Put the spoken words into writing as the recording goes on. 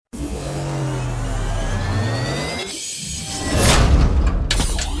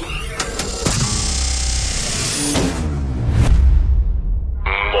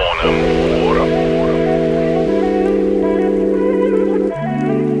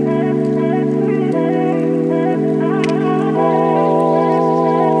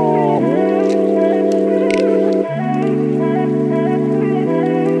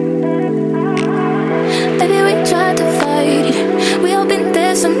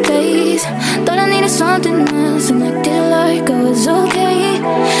something else and acted like I was okay.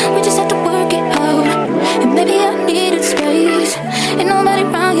 We just had to work it out, and maybe I needed space. Ain't nobody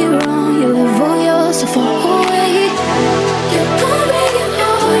round you wrong, you live all yourself far away. You can't break your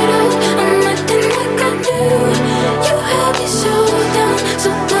heart out, I'm acting like I do. You held me so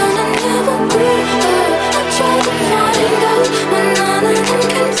down I never grew up. I tried to find out what none of them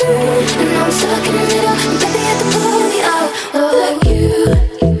can do, and now I'm stuck in the middle, and baby you had to pull me out. Oh, like you,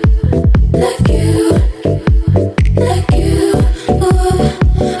 like you, like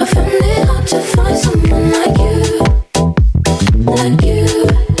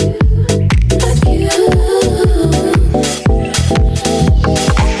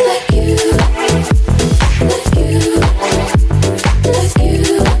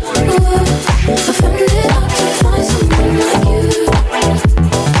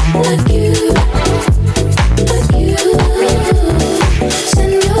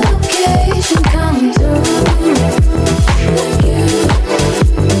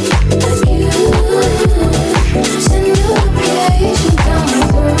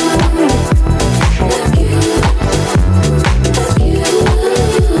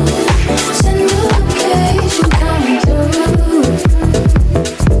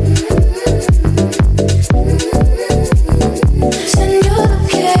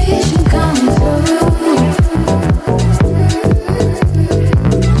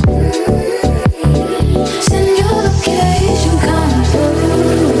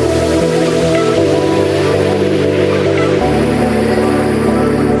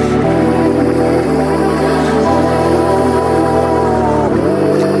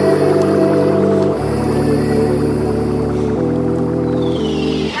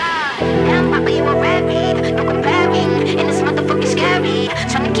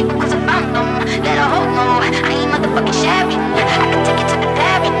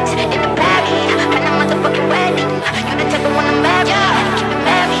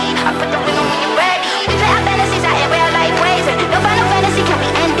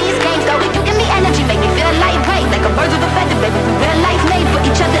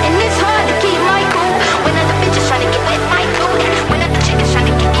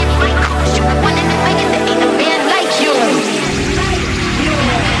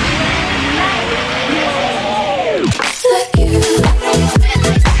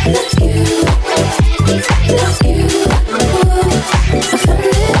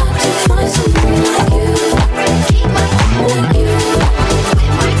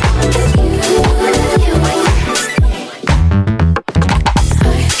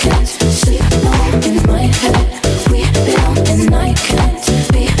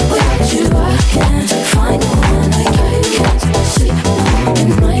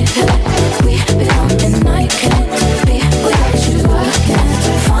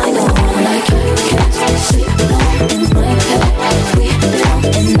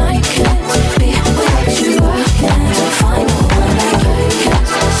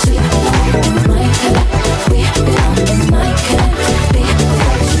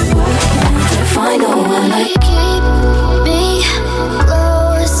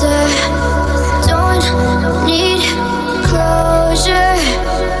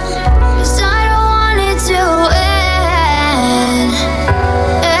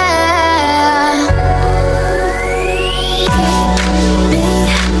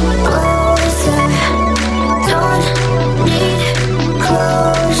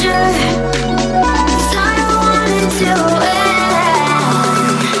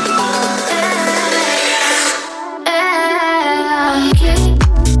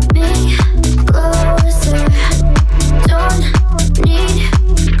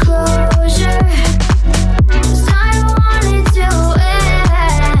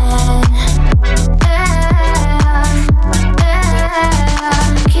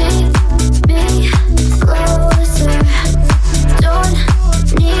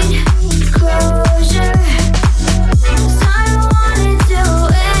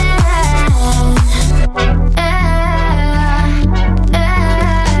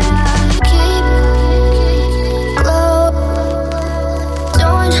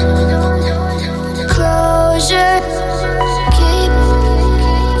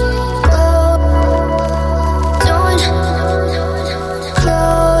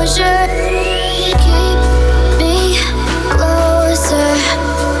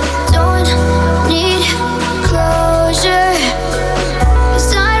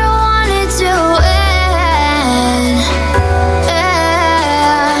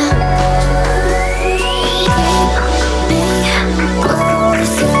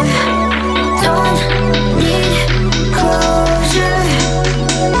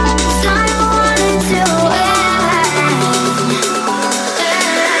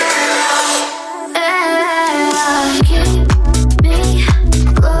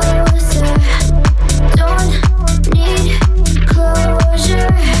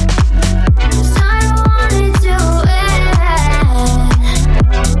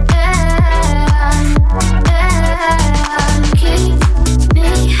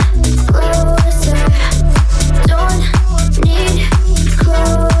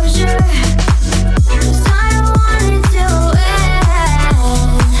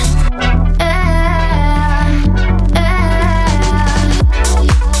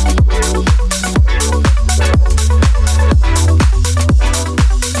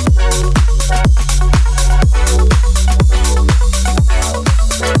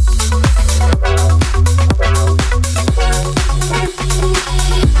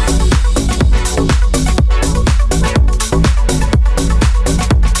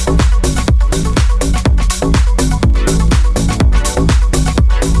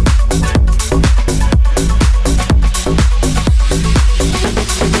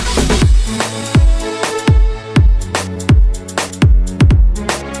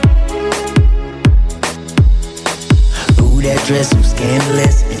that dress so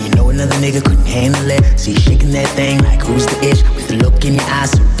scandalous, and you know another nigga couldn't handle it. See, shaking that thing like who's the ish, with the look in your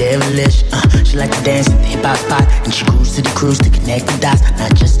eyes so devilish. She like to dance at the hip hop spot, and she cruise to the cruise to connect the dots.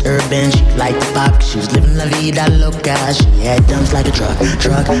 Not just urban, she like the pop, cause she was living la vida loca. She had dumps like a truck,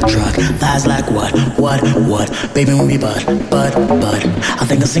 thighs like what? Baby, move your butt. I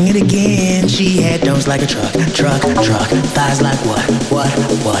think I'll sing it again. She had dumps like a truck, thighs like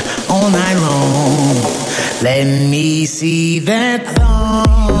what? All night long. Let me see that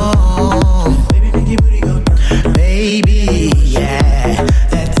thong. Baby, make your booty go down. Baby, yeah.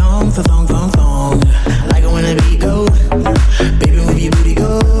 That thong. I like it when the beat go. Baby, move your booty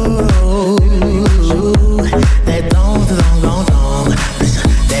go. That thong. Listen,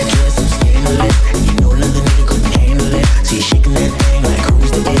 that dress so scandalous. You know another nigga couldn't handle it. See you shaking that thing like who's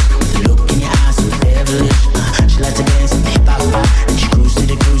the bitch, with the look in your eyes so devilish. She like to dance at the hip hop spot, and she cruise to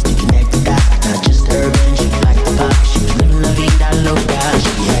the cruise to connect the dots. Not just urban, she like the pop. She was living la vida loca.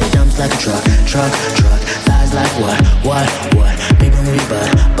 She had dumps like a truck, thighs like what? Baby, move your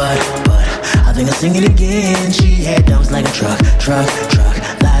butt. I think I'll sing it again. She had dumps like a truck,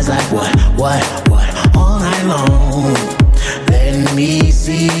 thighs like what? All night long. Let me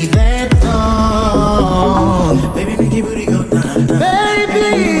see that thong. Baby, make your booty go down.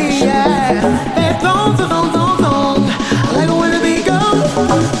 Baby, yeah. That thong. I like it when the beat go.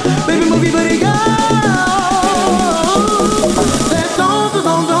 Baby, move your booty go. That thong,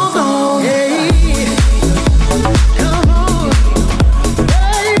 yeah. Come on,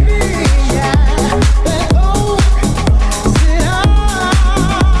 baby, yeah. That thong, sit high,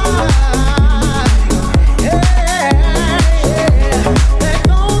 yeah. That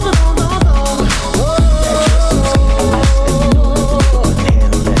thong.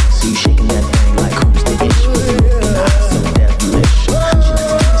 See you shaking that thing like who's the ish, with the look in the eyes so devilish. She likes to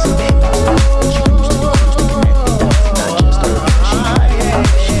dance in the hip hop spot, and she cruise to the cruise to connect the dots. Not just urban, she like the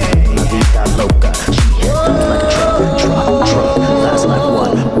pop. She living la vida loca. She had dumps like a truck, thighs like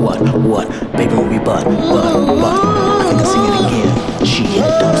what? Baby, move your butt. I think I'll sing it again. She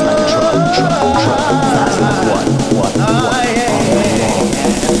had dumps like a truck, thighs like what?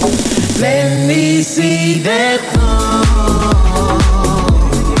 Let me see that thong.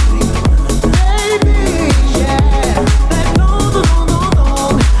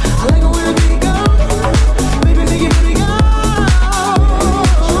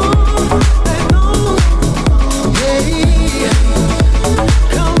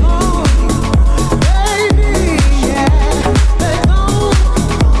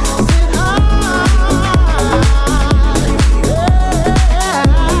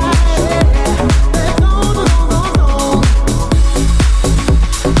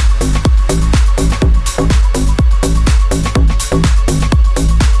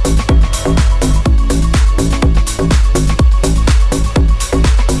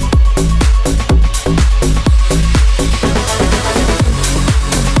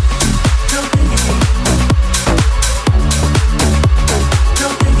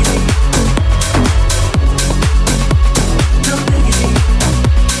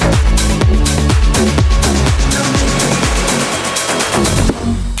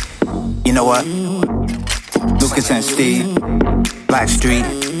 You know what? Lucas and Steve, Blackstreet,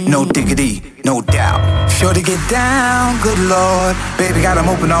 no diggity, no doubt. Sure to get down, good lord. Baby got 'em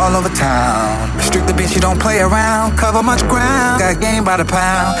open all over town. Strictly bitch, you don't play around. Cover much ground, got game by the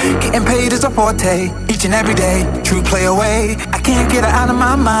pound. Getting paid is a forte, each and every day. True play away, I can't get her out of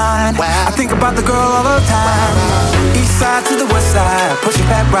my mind. I think about the girl all the time. East side to the west side, pushing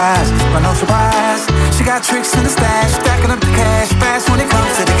fat rides, but no surprise. She got tricks in the stash, stacking up the cash fast when it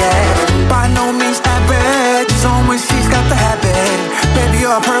comes to the gas. By no means average, she's on when she's got the habit. Baby,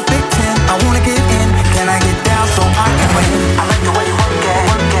 you're a perfect 10, I wanna get in. Can I get down so I can win? I like the way you work it.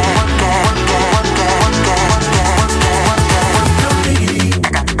 I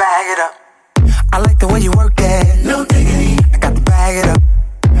got to bag it up. I like the way you work it. No diggity. I got to bag it up.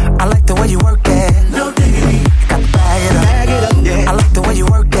 I like the way you work it. No diggity. I got to bag it up. Yeah. I like the way you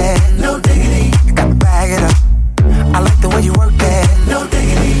work it. No diggity. I got to bag it up. I like the way you work it. No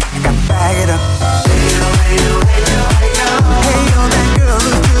diggity. I got to bag it up. Hey yo, that girl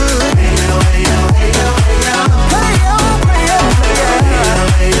looks good. Hey yo, hey yo, hey yo, hey yo. Hey yo, hey yo, hey yo.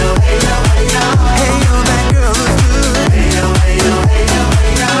 Hey yo, hey yo, hey yo. Hey yo, that girl looks good. Hey yo, hey yo, hey yo,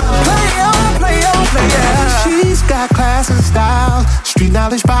 hey yo. Play yo, play yo, play yo. She's got class and style, street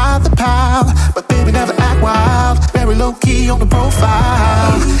knowledge by the pile, but baby never act wild. Very low key on the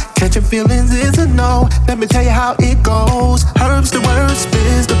profile. Catching feelings is a no. Let me tell you how it goes. Herbs the word,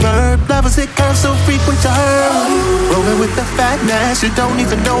 spins the verb. Levels it curves so frequent to her. Rolling coming with the fatness. You don't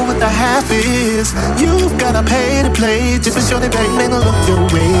even know what the half is. You've gotta pay to play just to show the bank man to look your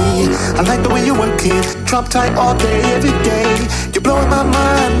way. I like the way you work it, drop tight all day, every day. You're blowing my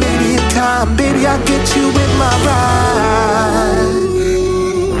mind, maybe in time, baby I'll get you in my ride.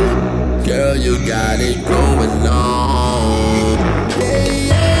 Girl, you got it going on.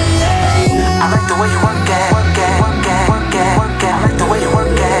 I like the way you work it, work it, work it, work it, work it. I like the way you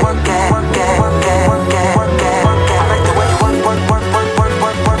work it, work it, work it, work it, work it, work it, work it. I like the way you work, work, work, work, work,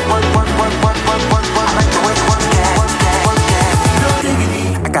 work, work, work, work, work, work, work, work, work. I like the way you work it, work it, work it. No diggity,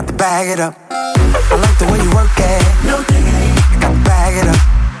 I got to bag it up. I like the way you work it. no diggity, I got to bag it up.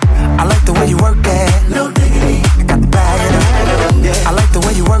 I like the way you work it. no diggity, I got to bag it up. I like the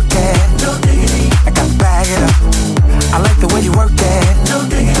way you work it. no diggity, I got to bag it up. I like the way you work it. no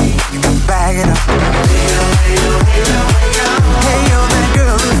diggity. I got to bag it up. Hey yo, that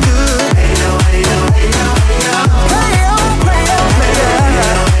girl is good. Hey yo, player.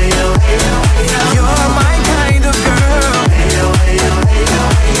 You're my kind of girl.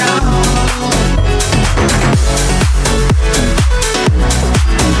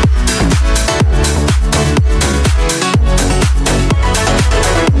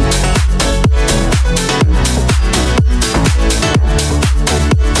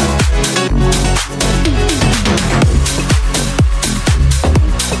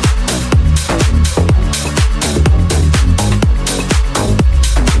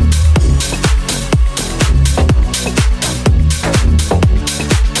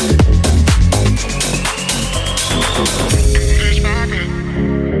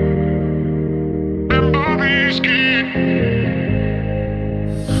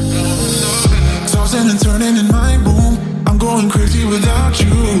 Tossing and turning in my room, I'm going crazy without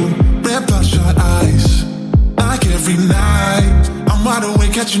you. Red bloodshot eyes, like every night. I'm wide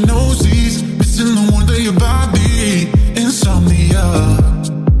awake catching nosies, missing the warmth of your body. Insomnia,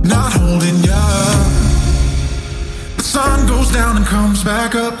 not holding ya. The sun goes down and comes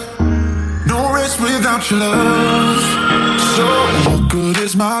back up. No rest without your love. So what good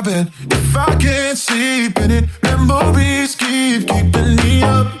is my bed if I can't sleep in it? Memories keep keeping me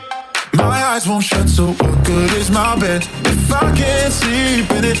up. My eyes won't shut, so what good is my bed if I can't sleep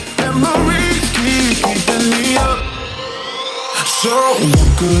in it? Memories keep keeping me up. So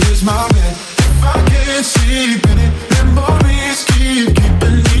what good is my bed if I can't sleep in it? Memories keep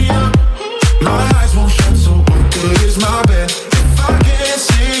keeping me up. My eyes won't shut, so what good is my bed if I can't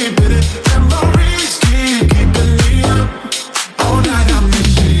sleep in it? Memories keep keeping me up. All night I'm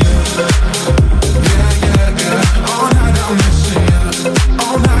missing you. Yeah, yeah, yeah. All night I'm missing you.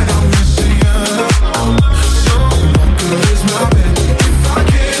 All night I'm missing you. So what good is my bed if I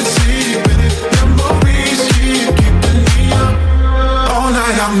can't sleep in it? Memories keep keeping me up. All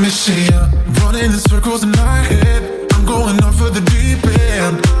night I'm missing you. Running in circles in my head. I'm going off of the deep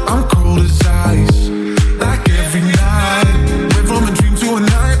end. I'm cold as ice, like every night. Went from a dream to a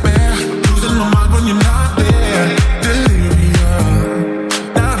nightmare. Losing my mind when you're not there. Delirium,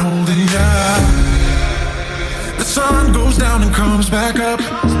 not holding ya. The sun goes down and comes back up.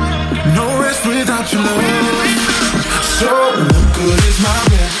 No rest without your love. So what good is my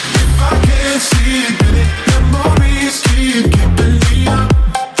bed if I can't sleep in it? Memories keep keeping me up.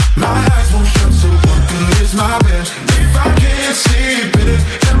 My eyes won't shut, so what good is my bed if I can't sleep in it?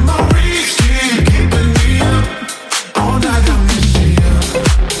 Memories keep keeping me up. All night I'm missing you.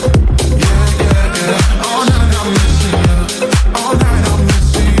 Yeah, yeah, yeah. All night I'm missing you. All night I'm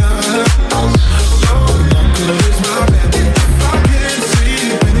missing you. So what good is my bed if I can't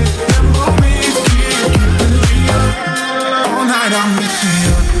sleep in it? Memories keep keeping me up. All night I'm missing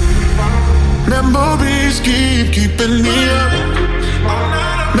you. Memories keep keeping me up.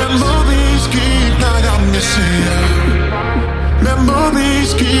 Memories keep night I'm missing you.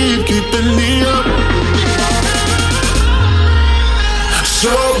 Memories keep keeping me up. So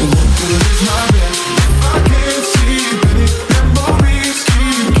what good is my bed if I can't sleep in it? Memories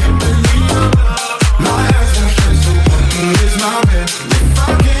keep keeping me up. My eyes won't shut, so what good is my bed if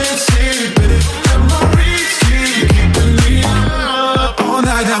I can't sleep in it? Memories keep keeping me up. All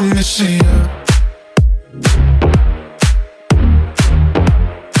night I'm missing you.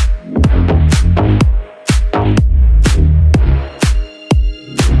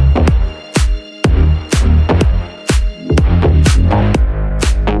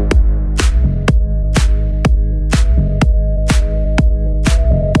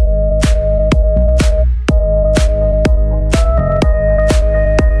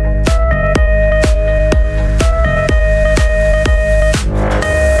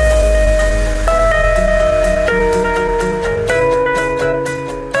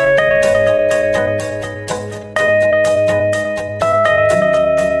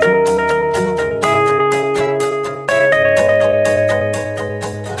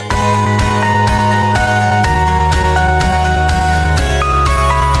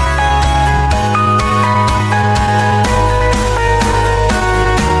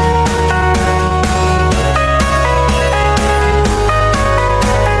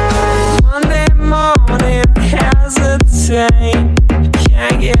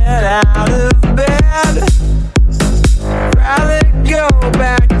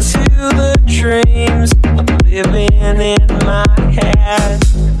 in my head.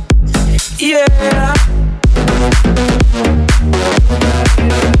 Yeah.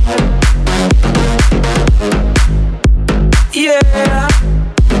 Yeah.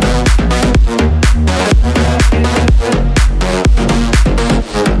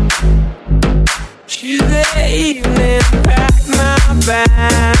 Tuesday evening, pack my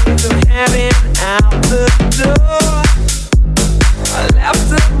bags, I'm heading out the door. I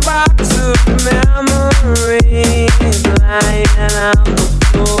left a box of memories lying on the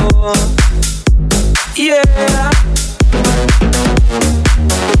floor. Yeah.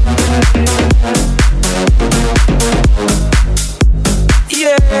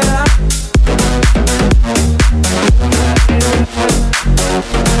 Yeah.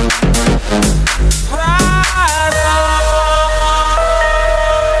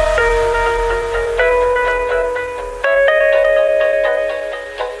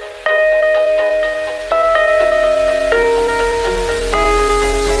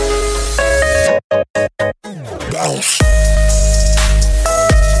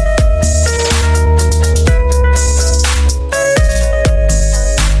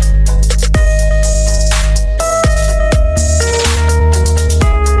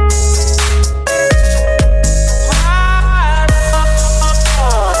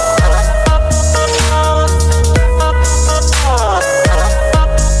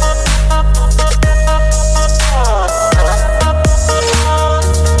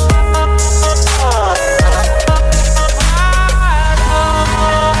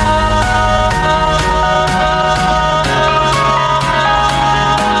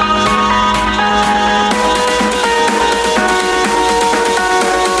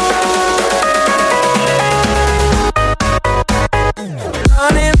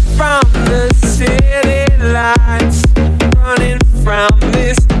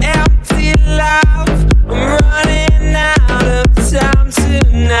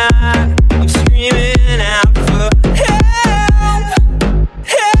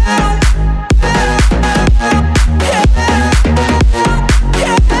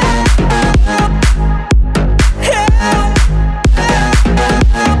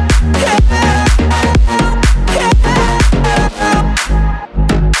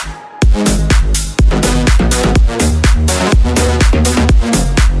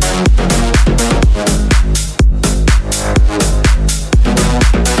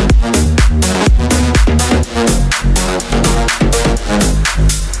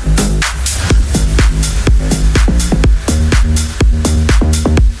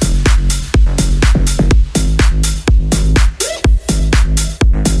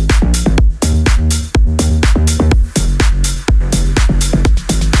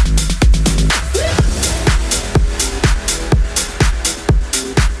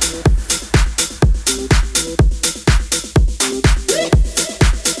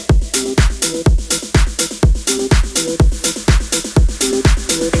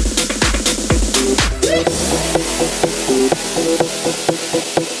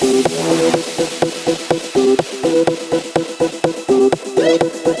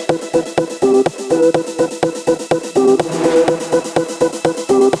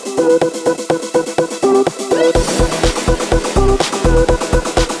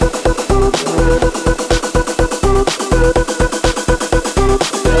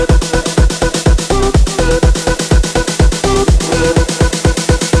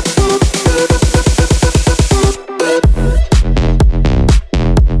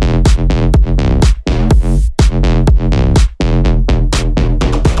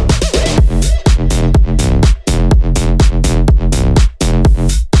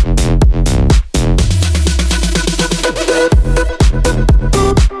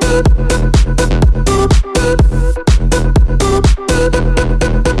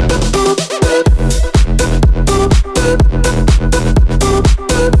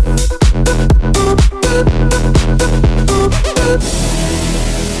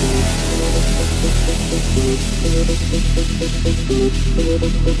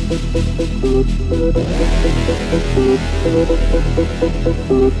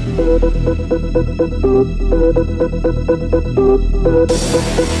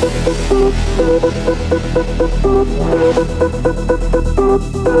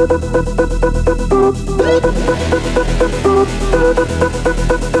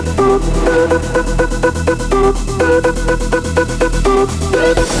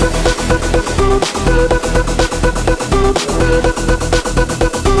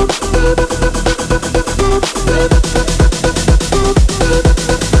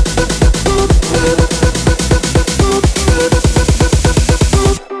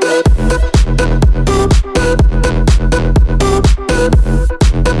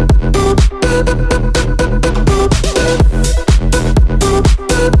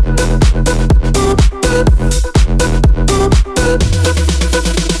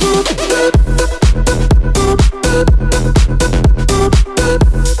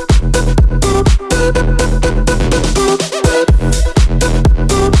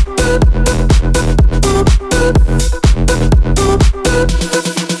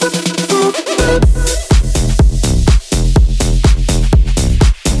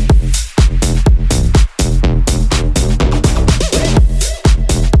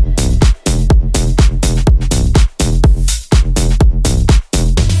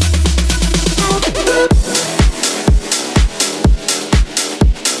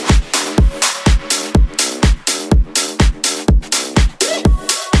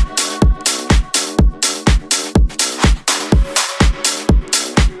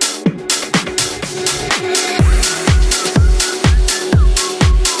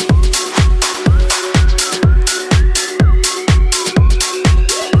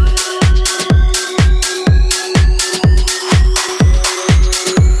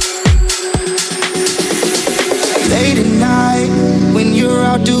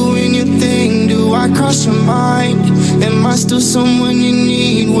 cross your mind? Am I still someone you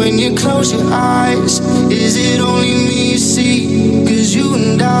need when you close your eyes? Is it only me you see? 'Cause you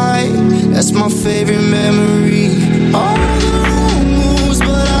and I, that's my favorite memory. All the wrong moves,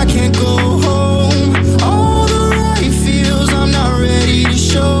 but I can't go home. All the right feels, I'm not ready to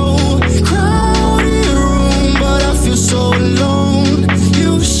show. Crowded room, but I feel so alone.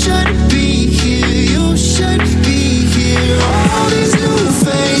 You should be here, you should be here. All these new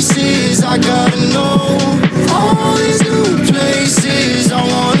faces, I gotta know. All these new places, I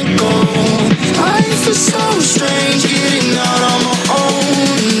wanna go. I feel so strange getting out on my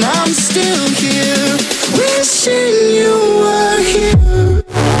own, and I'm still here, wishing you were here.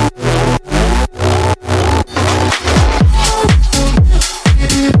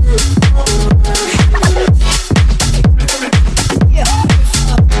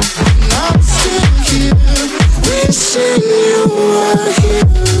 I'm still here, wishing you were here.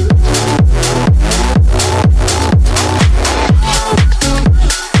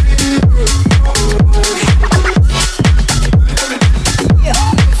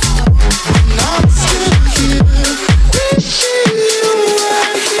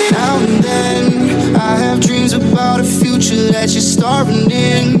 That you're starving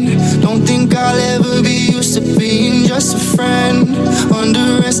in. Don't think I'll ever be used to being just a friend.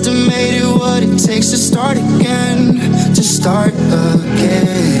 Underestimated what it takes to start again. To start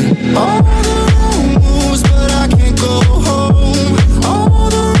again. All the wrong moves, but I can't go home. All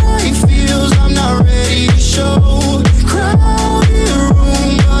the right feels, I'm not ready to show. Crowded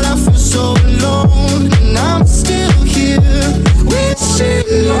room, but I feel so alone. And I'm still here, wishing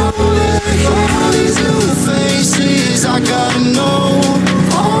you were here. All these new faces, I gotta know.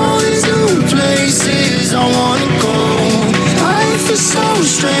 All these new places, I wanna go. I feel so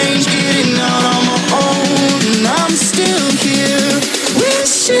strange getting out on my own, and I'm still here,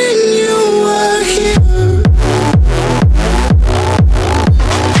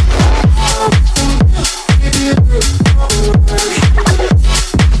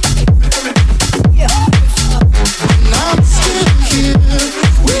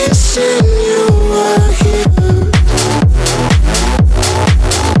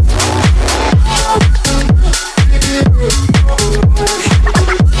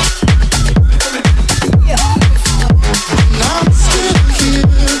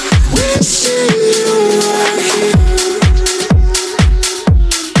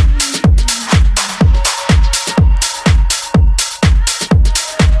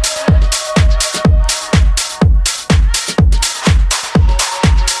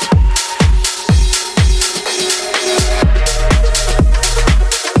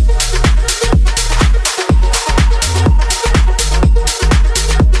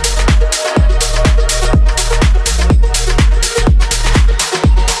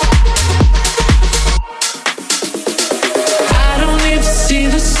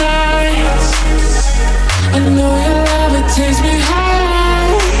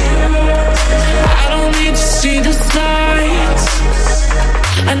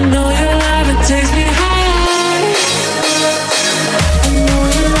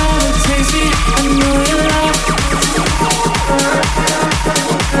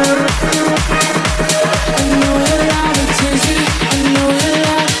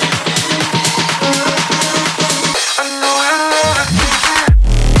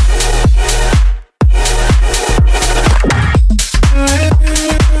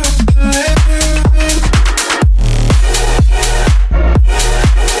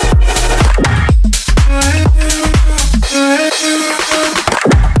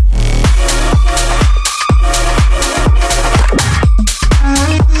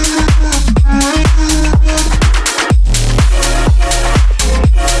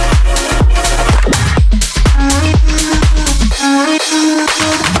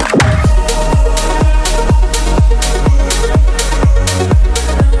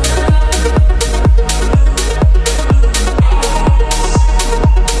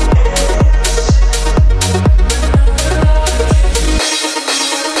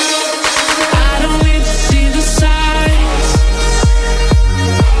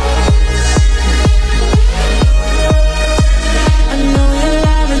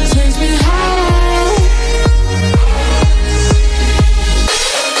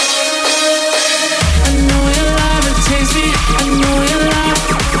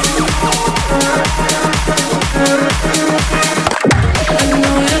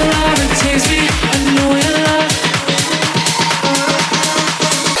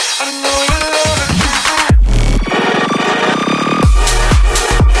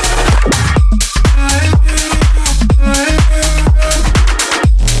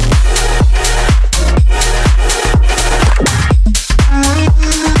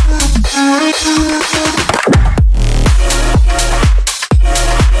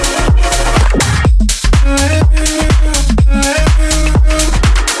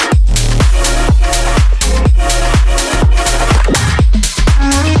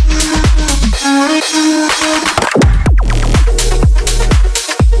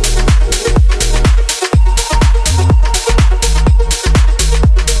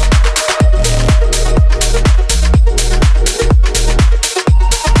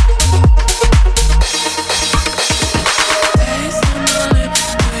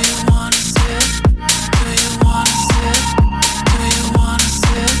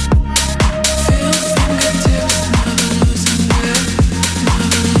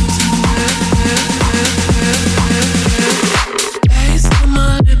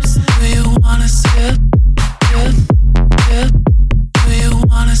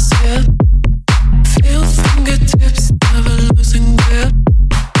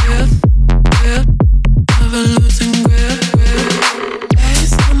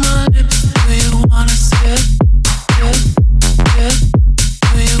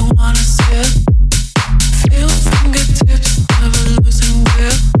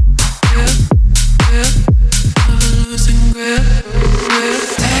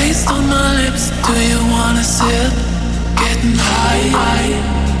 sip, getting high.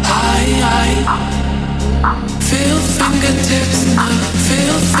 Feel fingertips,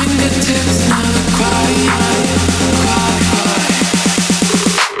 never cry.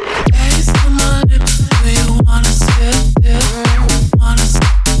 Taste on my lips, do you wanna sip? Do you wanna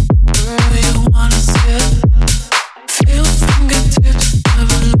sip? Feel fingertips,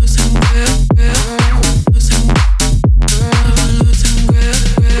 never losing grip. Never losing grip.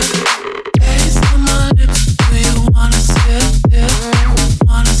 Taste on my lips, do you wanna sip? Do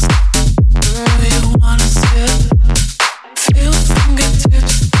you wanna sip? Feel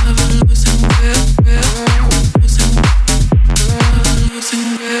fingertips, never losing grip. Losing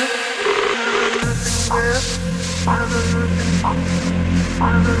grip.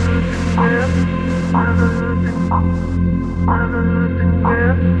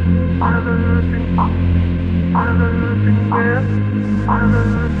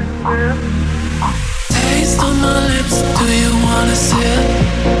 Taste on my lips, do you wanna sip?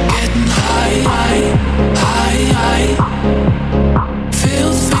 Getting high.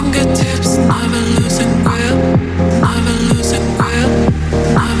 Feel fingertips, never losing grip. Never losing grip.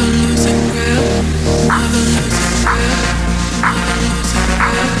 Never losing grip. Never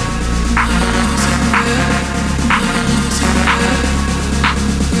losing grip. Never losing grip. Never losing grip. Never losing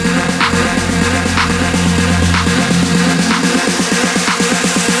grip.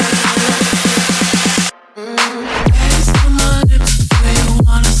 Taste on my lips, do you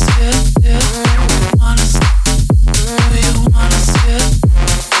wanna sip? Do you wanna sip? Do you wanna sip?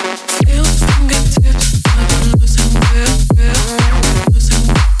 Feel fingertips, never losing grip. Losing,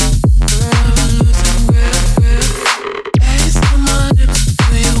 never losing grip. Taste on my lips, do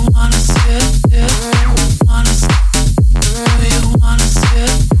you wanna sip? Do you wanna sip? Do you wanna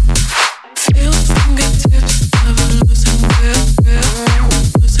sip? Feel fingertips, never losing grip.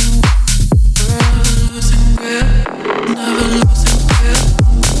 Losing, never losing grip. Never losing grip.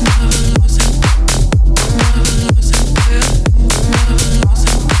 Never losing, never losing grip. Never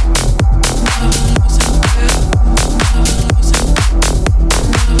losing, never losing grip. Never losing, never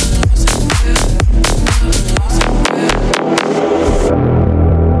losing grip. Never losing grip.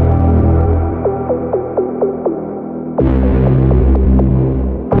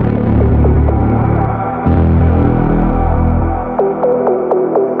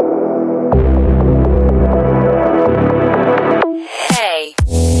 Hey.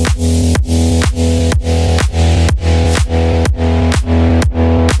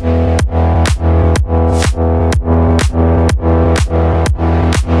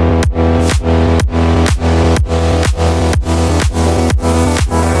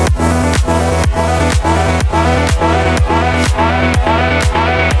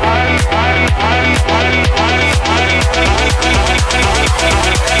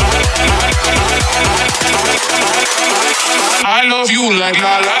 I love you like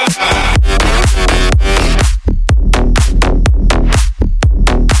la la la.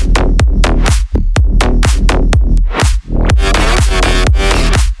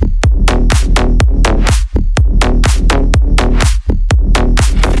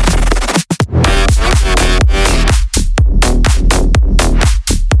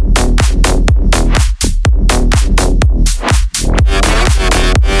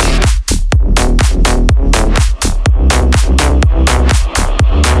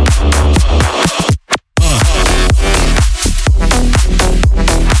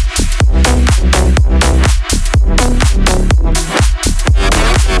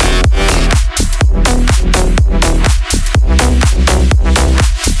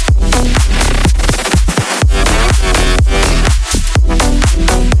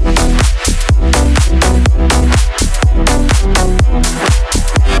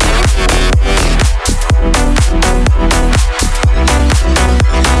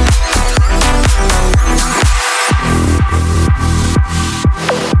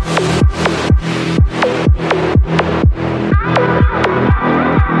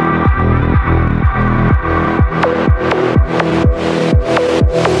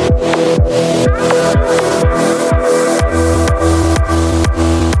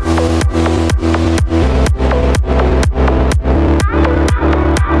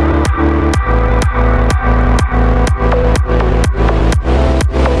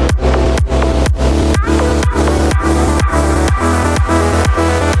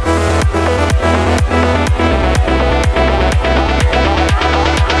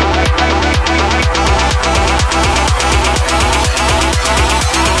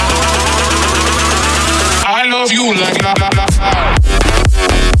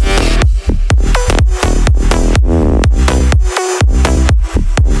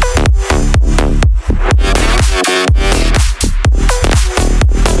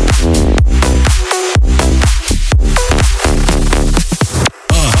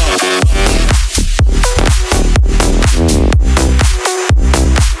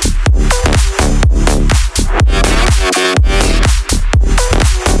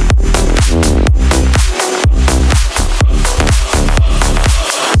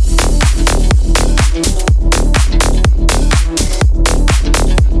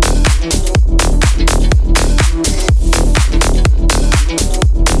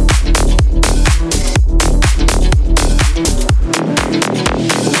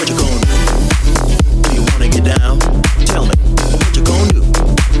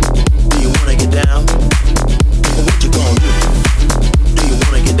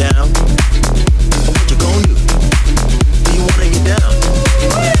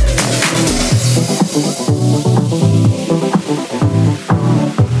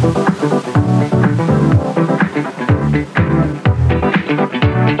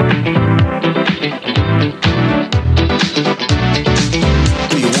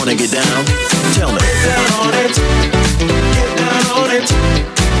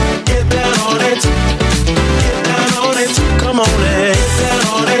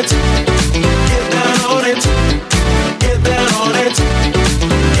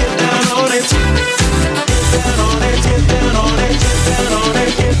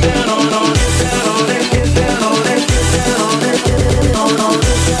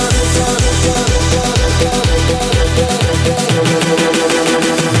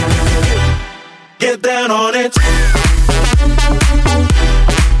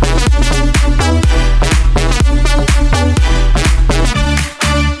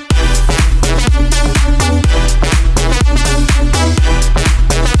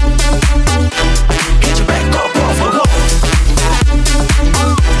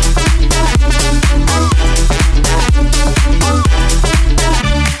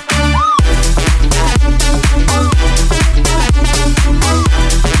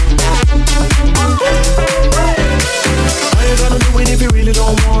 if you really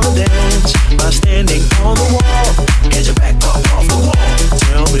don't wanna dance by standing on the wall. Get your back up off the wall.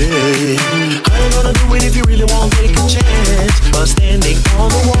 Tell me, how you gonna do it if you really won't take a chance by standing on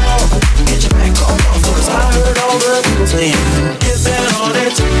the wall? Get your back up off the wall. 'Cause I heard all the people saying, get down on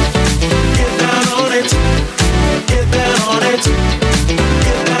it, get down on it, get down on it,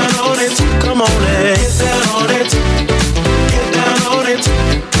 get down on it. Come on, get down on it, get down on it,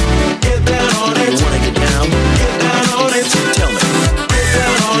 get down on it. You wanna get down? Get down on it. Tell me, get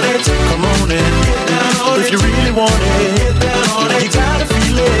down on it. Come on in, get down on it. If you really want it, get down on it. You gotta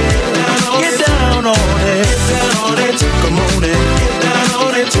feel it. Get down on it. Get down on it. Come on in, get down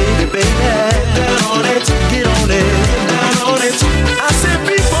on it, baby, baby. Get down on it. Get on it. Get down on it. I said,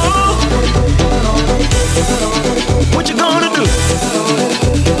 people, what you gonna do?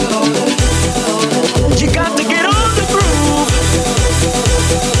 You got to get on the groove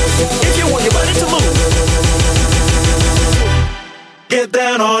if you want your body to move. Get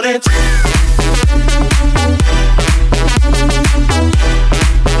down on it.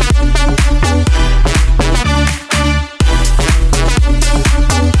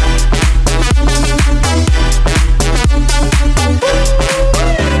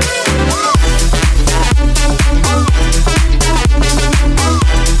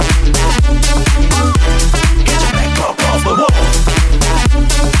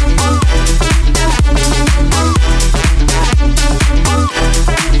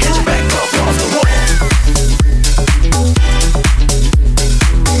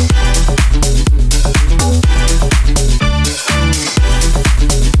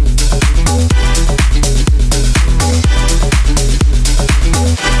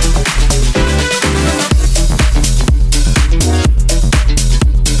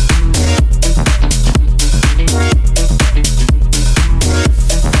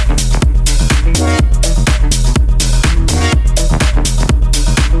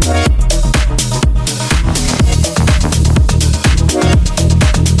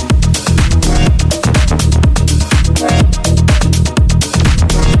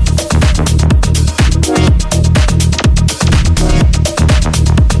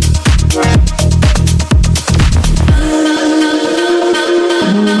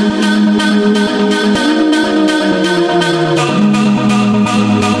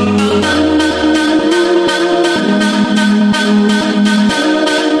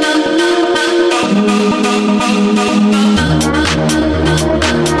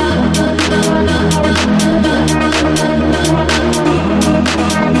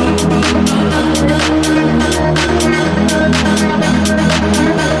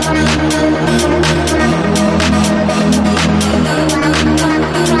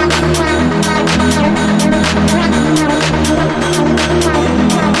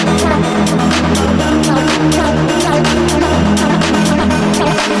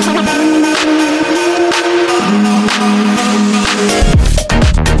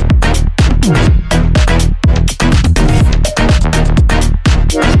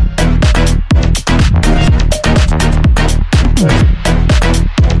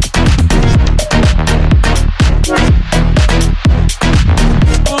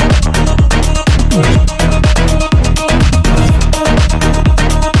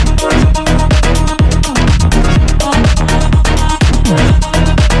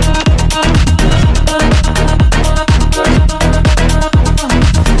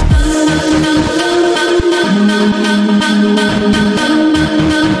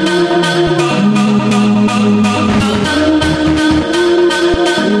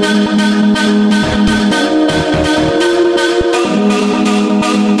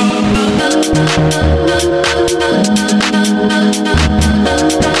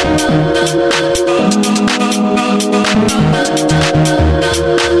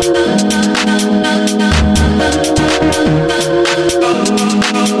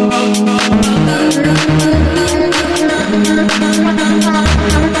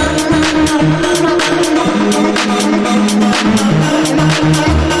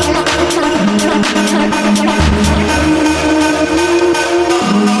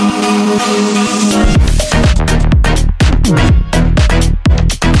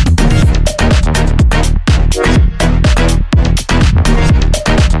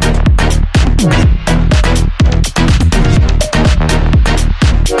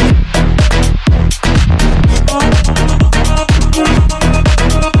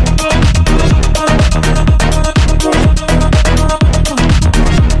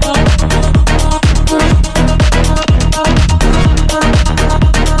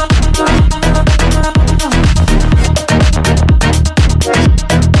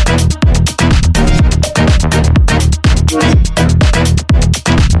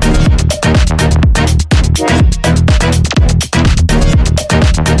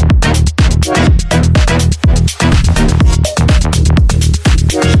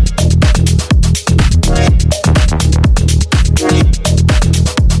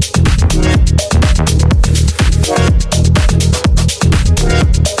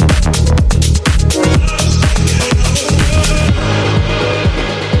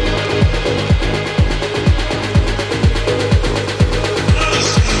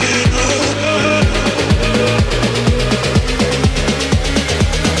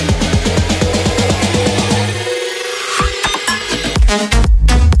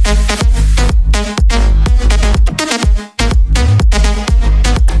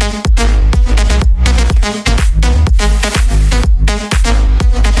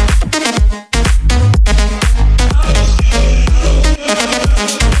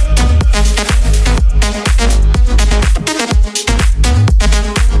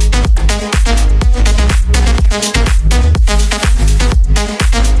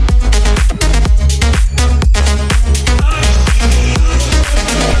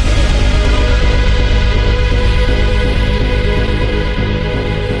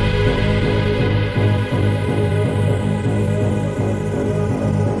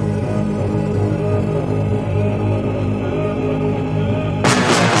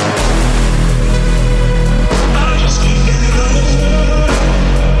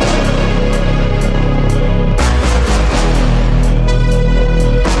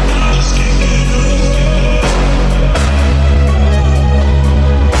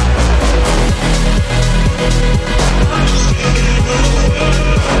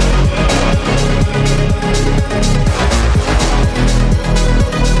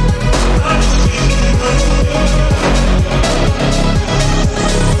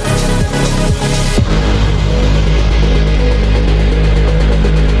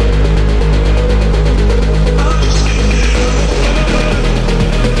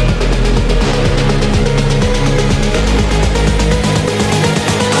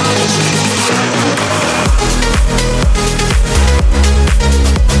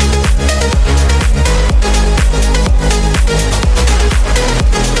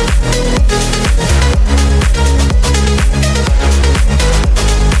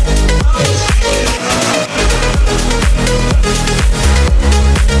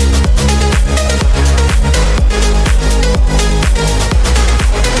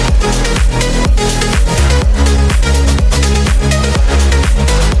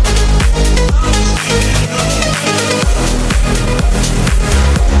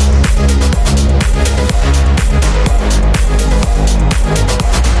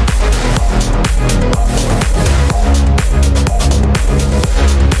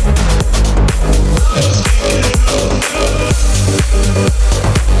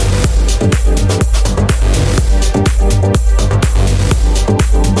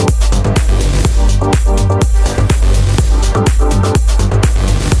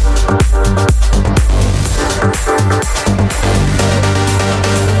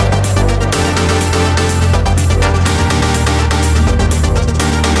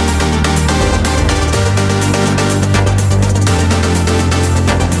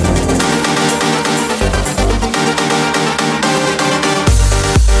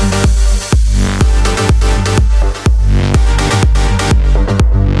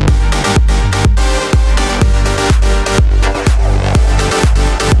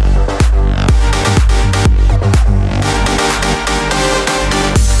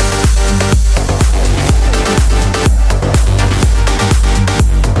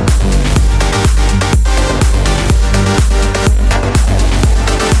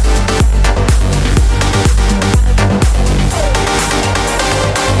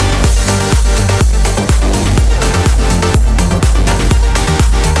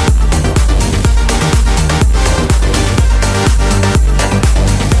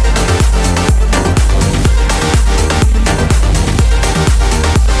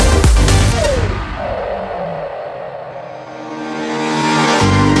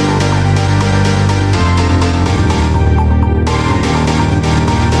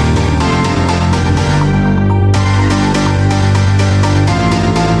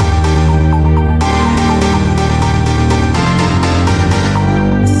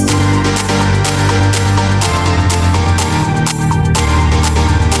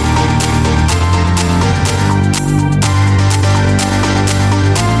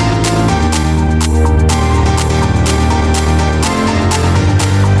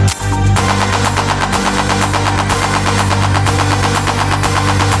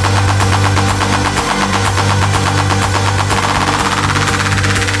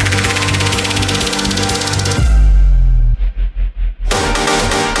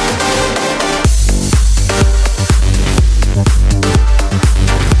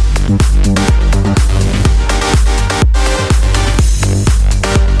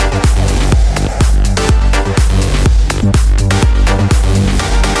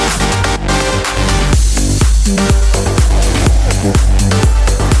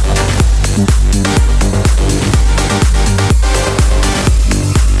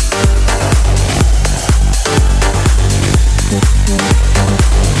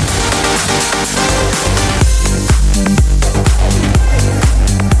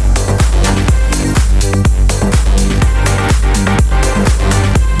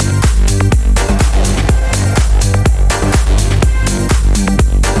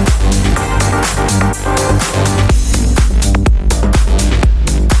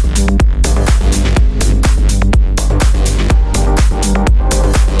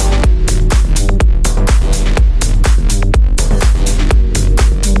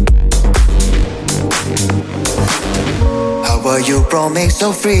 You roaming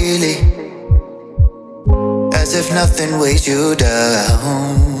so freely, as if nothing weighs you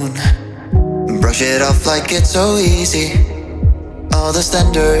down. Brush it off like it's so easy, all the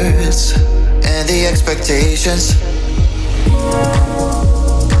standards and the expectations.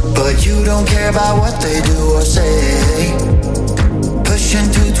 But you don't care about what they do or say,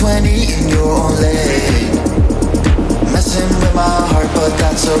 pushing 220 in your own lane, messing with my heart, but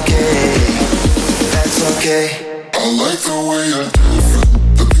that's okay. That's okay. I like the way you're different,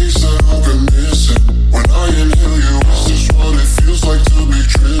 the piece that I've been missing. When I inhale you, is this what it feels like to be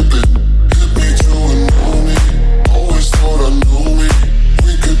tripping? Hit me to a know me, always thought I knew me.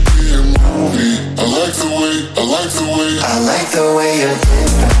 We could be a movie. I like the way, I like the way, I like the way you're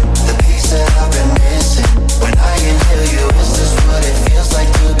different, the piece that I've been missing. When I inhale you, is this what it feels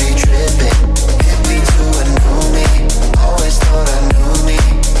like to be tripping? Hit me to a know me, always thought I knew me.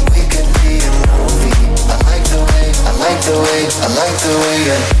 We could be a movie. I like the way, I like the way, I like the way.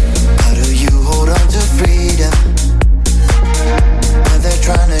 How do you hold on to freedom when they're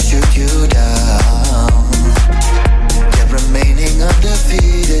trying to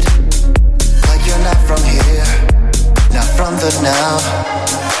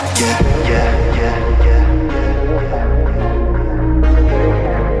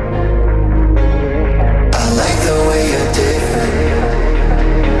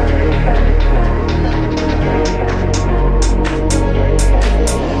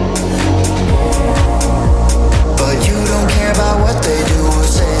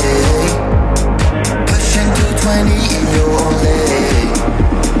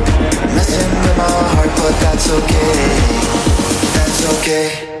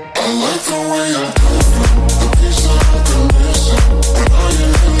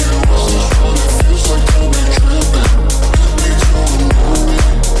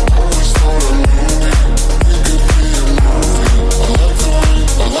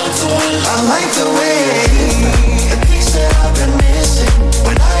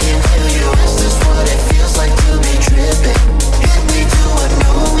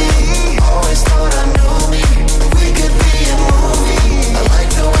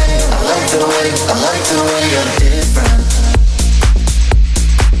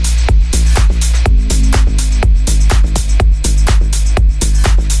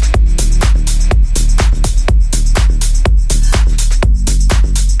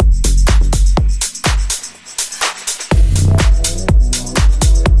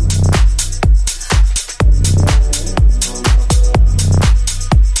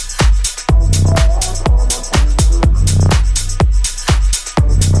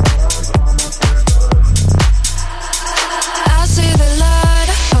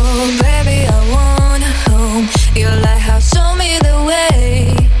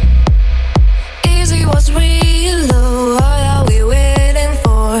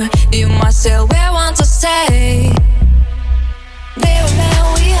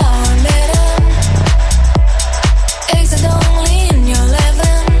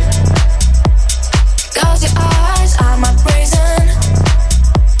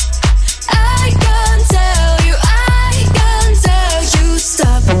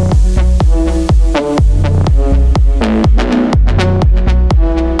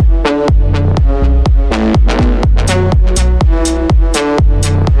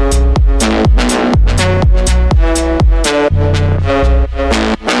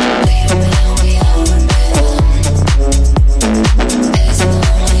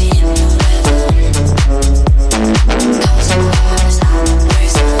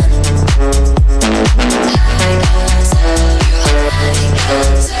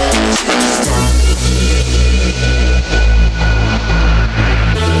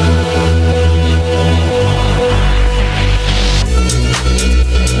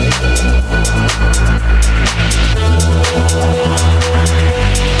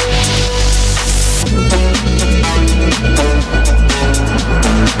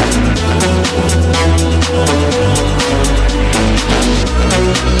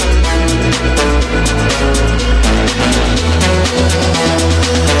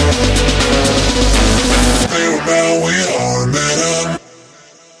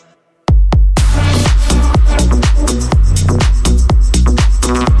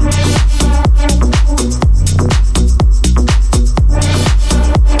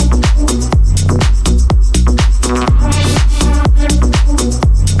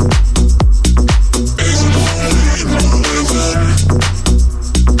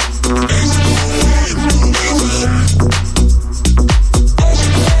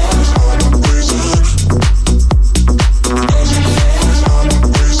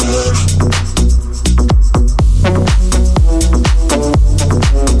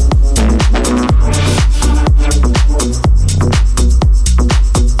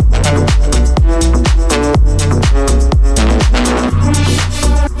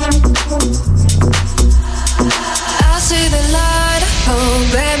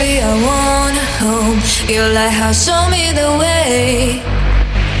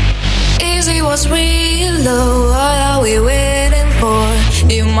was real love, what are we waiting for?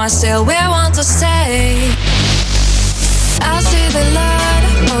 You must still we want to stay. I see the light,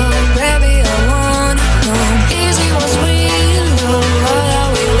 oh baby, I wanna know. Easy was real love, what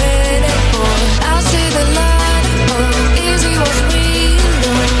are we waiting for? I see the light, oh easy was real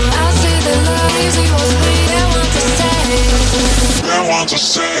love. I see the light, easy was real. I want to stay. I want to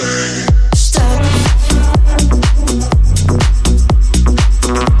stay. Stop.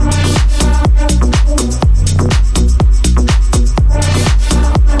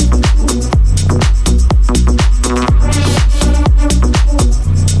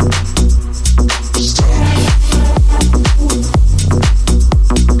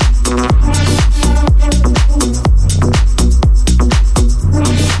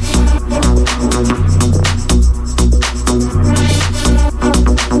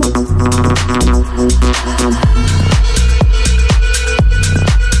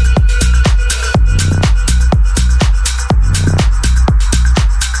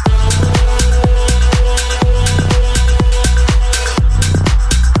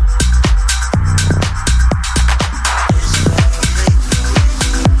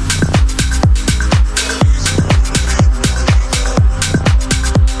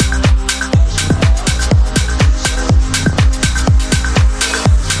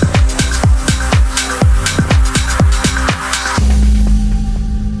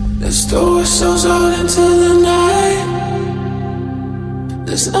 ourselves out into the night.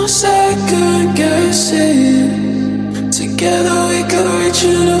 There's no second guessing. Together we could reach a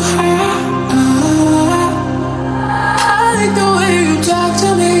new high. I like the way you talk to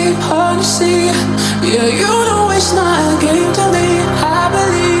me, honestly. Yeah, you know it's not a game to me, I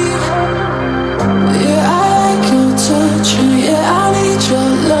believe. Yeah, I like your touch, and yeah, I need your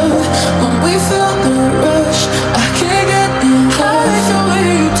love. When we feel the rush, I can't get enough. I like the way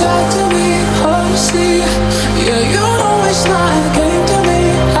you talk to me, honestly. Yeah, you know it's not a game to me,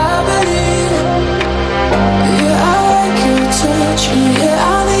 I believe. Yeah, I like your touch, and yeah,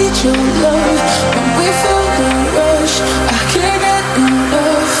 I need your love. When we feel the rush, I can't get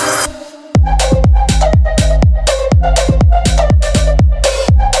enough.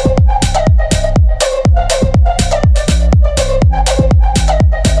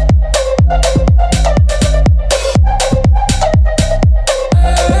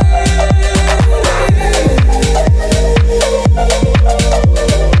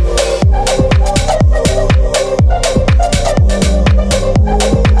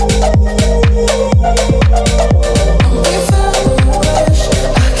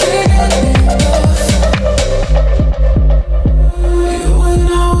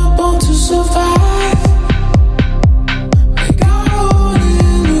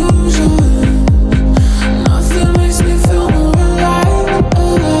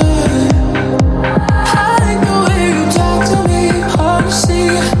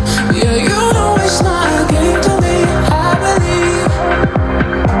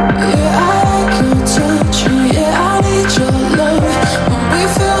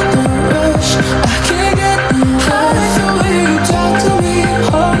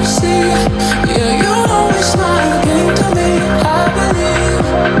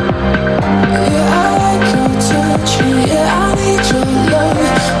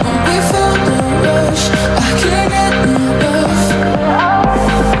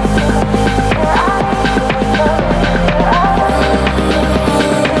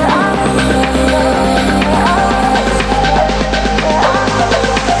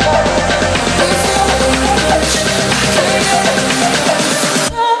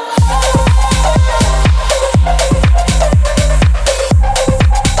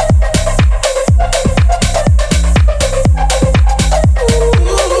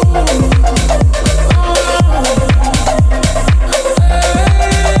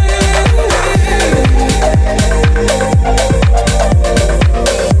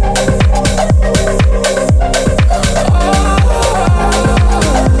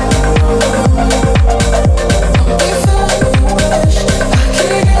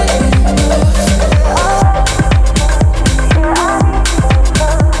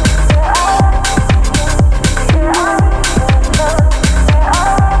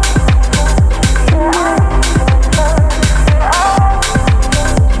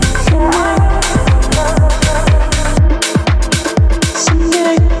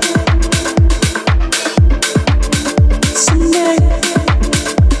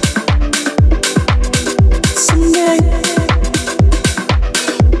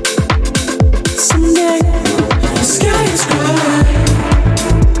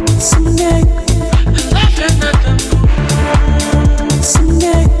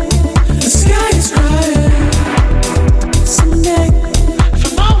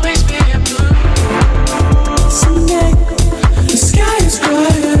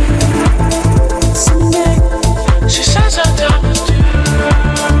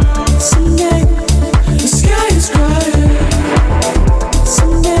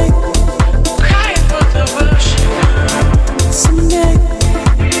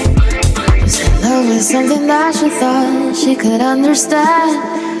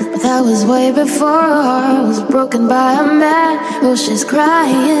 understand, but that was way before her heart was broken by a man. Oh, she's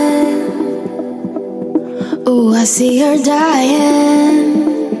crying. Ooh, I see her dying.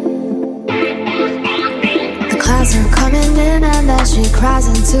 The clouds are coming in and then she cries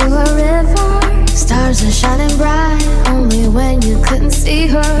into a river. Stars are shining bright, only when you couldn't see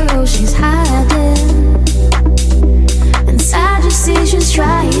her. Oh, she's hiding. Inside you see she's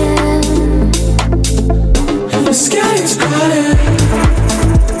trying. The sky is crying.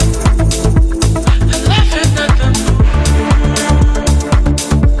 And laughing at the moon.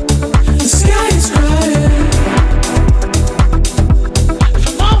 The sky is crying.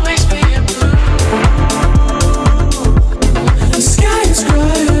 From always being blue. The sky is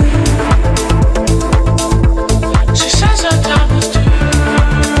crying. She says her time is due.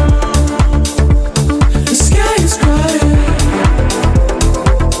 The sky is crying.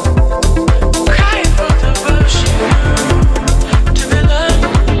 Crying for the bullshit to be loved.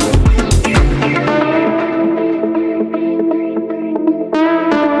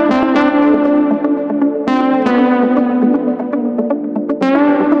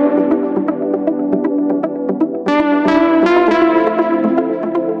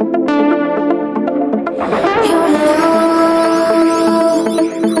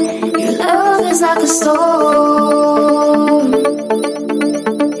 Your love is like a storm.